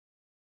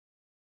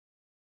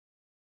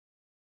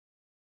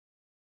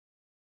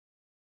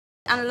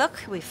And look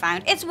who we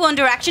found. It's One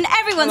Direction,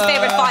 everyone's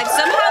favourite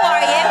fivesome. How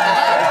are you?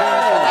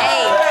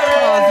 Hey.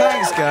 Oh,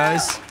 thanks,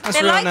 guys. That's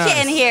They real like nice.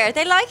 you in here.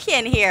 They like you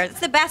in here. It's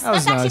the best.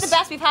 That's actually nice. the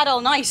best we've had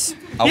all night.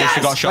 I wish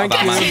you got a shot of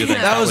our manager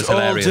there. That was all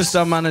hilarious. just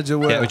our manager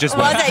work. Yeah, it was just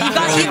Was it? You've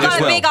got Just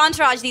a Will. big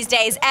entourage these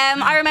days.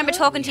 I remember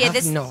talking to you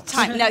this not.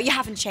 time. No, you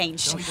haven't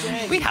changed.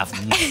 We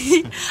haven't.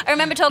 I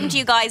remember talking to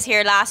you guys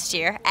here last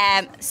year.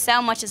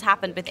 So much has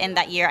happened within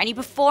that year, and you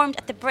performed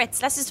at the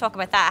Brits. Let's just talk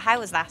about that. How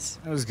was that?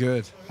 That was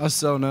good. I was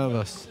so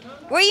nervous.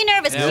 Were you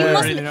nervous? 'Cause Yeah, you we were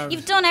mustn't. really nervous.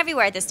 You've done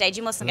everywhere at this stage.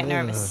 You mustn't get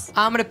nervous.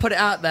 I'm going to put it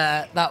out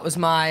there. That was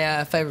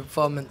my favourite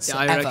performance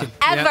I ever. reckon.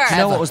 Ever. Do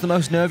you know what was the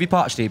most nervy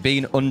part, actually?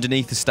 Being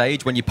underneath the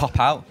stage when you pop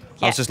out.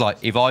 I was Yeah. just like,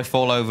 if I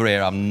fall over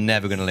here, I'm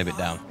never going to live it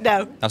down.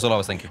 No. That's all I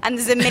was thinking. And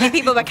there's a million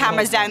people with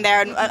cameras down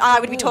there, and I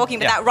would be talking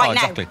about Yeah. that right Oh,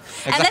 exactly. now.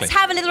 And let's Exactly.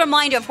 have a little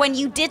reminder of when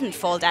you didn't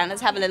fall down.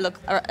 Let's have a little look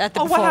at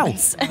the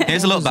performance.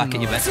 Here's a look back at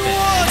your best bit.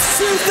 Towards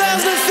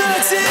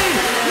 2013,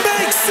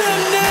 make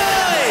some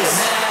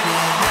noise.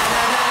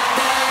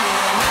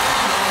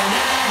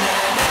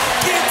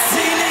 Get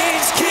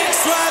teenage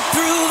kicks right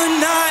through the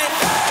night.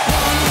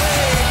 One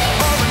way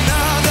or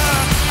another,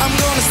 I'm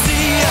gonna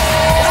see you.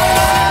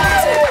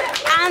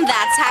 And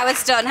that's how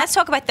it's done. Let's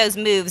talk about those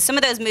moves. Some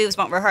of those moves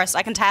weren't rehearsed.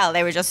 I can tell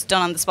they were just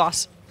done on the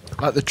spot.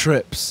 Like the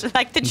trips.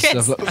 Like the and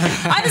trips. stuff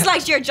like- I just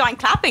liked your giant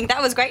clapping.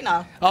 That was great,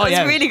 Noel. That was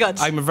really good.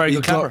 I'm a very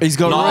good clapper. He's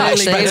got No, really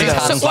actually, good his at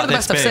hands those. One of the like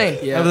best this I've big.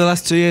 seen. Over the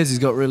last 2 years, he's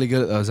got really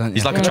good at those, hasn't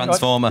He's you? like a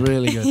transformer.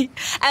 Really good.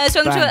 I was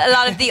talking Bang. to a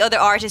lot of the other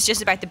artists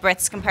just about the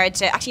Brits compared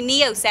to... Actually,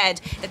 Neo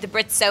said that the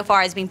Brits so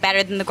far has been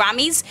better than the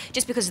Grammys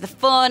just because of the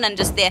fun and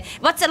just the...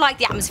 What's it like,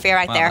 the atmosphere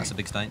out Wow, there? that's a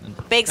big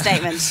statement. Big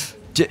statement.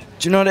 Do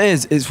you know what it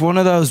is? It's one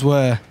of those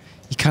where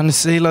you kind of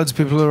see loads of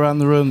people around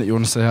the room that you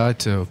want to say hi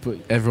to, but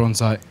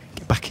everyone's like,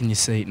 get back in your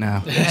seat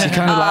now. So you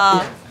kind of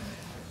like...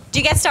 Do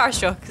you get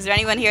starstruck? Is there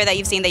anyone here that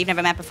you've seen that you've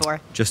never met before?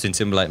 Justin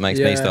Timberlake makes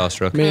me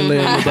starstruck. Me and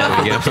Liam.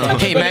 There we go.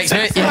 He makes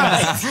me,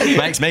 yeah.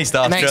 Makes me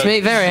starstruck. Makes me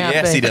very happy.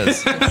 Yes, he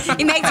does.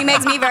 He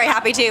makes me very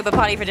happy too, but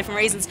probably for different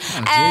reasons.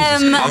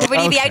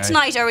 Will you be out Okay.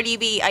 tonight, or will you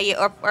be? Are you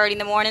up early in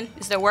the morning?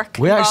 Is there work?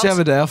 We actually have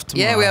involved? a day off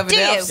tomorrow. Yeah, we have a Do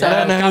day you? off. So I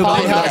don't know who can't put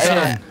believe that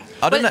that. in.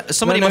 I don't know.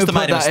 Somebody When must who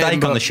have made a put that in,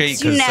 mistake on but- the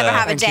sheet. You never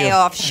have a thank day you.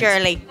 off,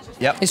 surely.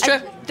 Yep. It's true.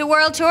 The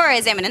world tour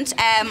is imminent.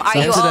 Are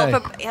you all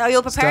Saturday. are you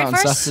all prepared Start on for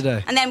it?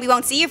 Saturday. And then we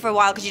won't see you for a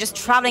while because you're just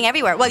travelling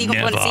everywhere. Well, you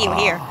want to see you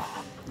here.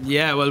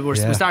 Yeah, well, we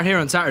start here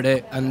on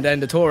Saturday, and then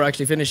the tour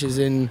actually finishes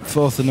in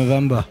 4th of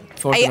November.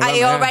 4th Are you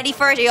November, all yeah. ready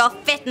for it? Are you all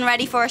fit and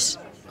ready for it?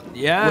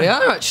 Yeah. We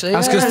are actually.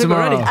 Ask yeah. us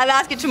tomorrow. I'll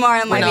ask you tomorrow.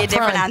 It might We're be a not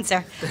different prime.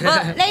 answer.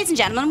 Well, ladies and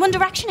gentlemen, One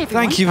Direction,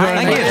 everyone. Thank you very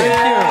much.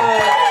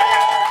 Thank you.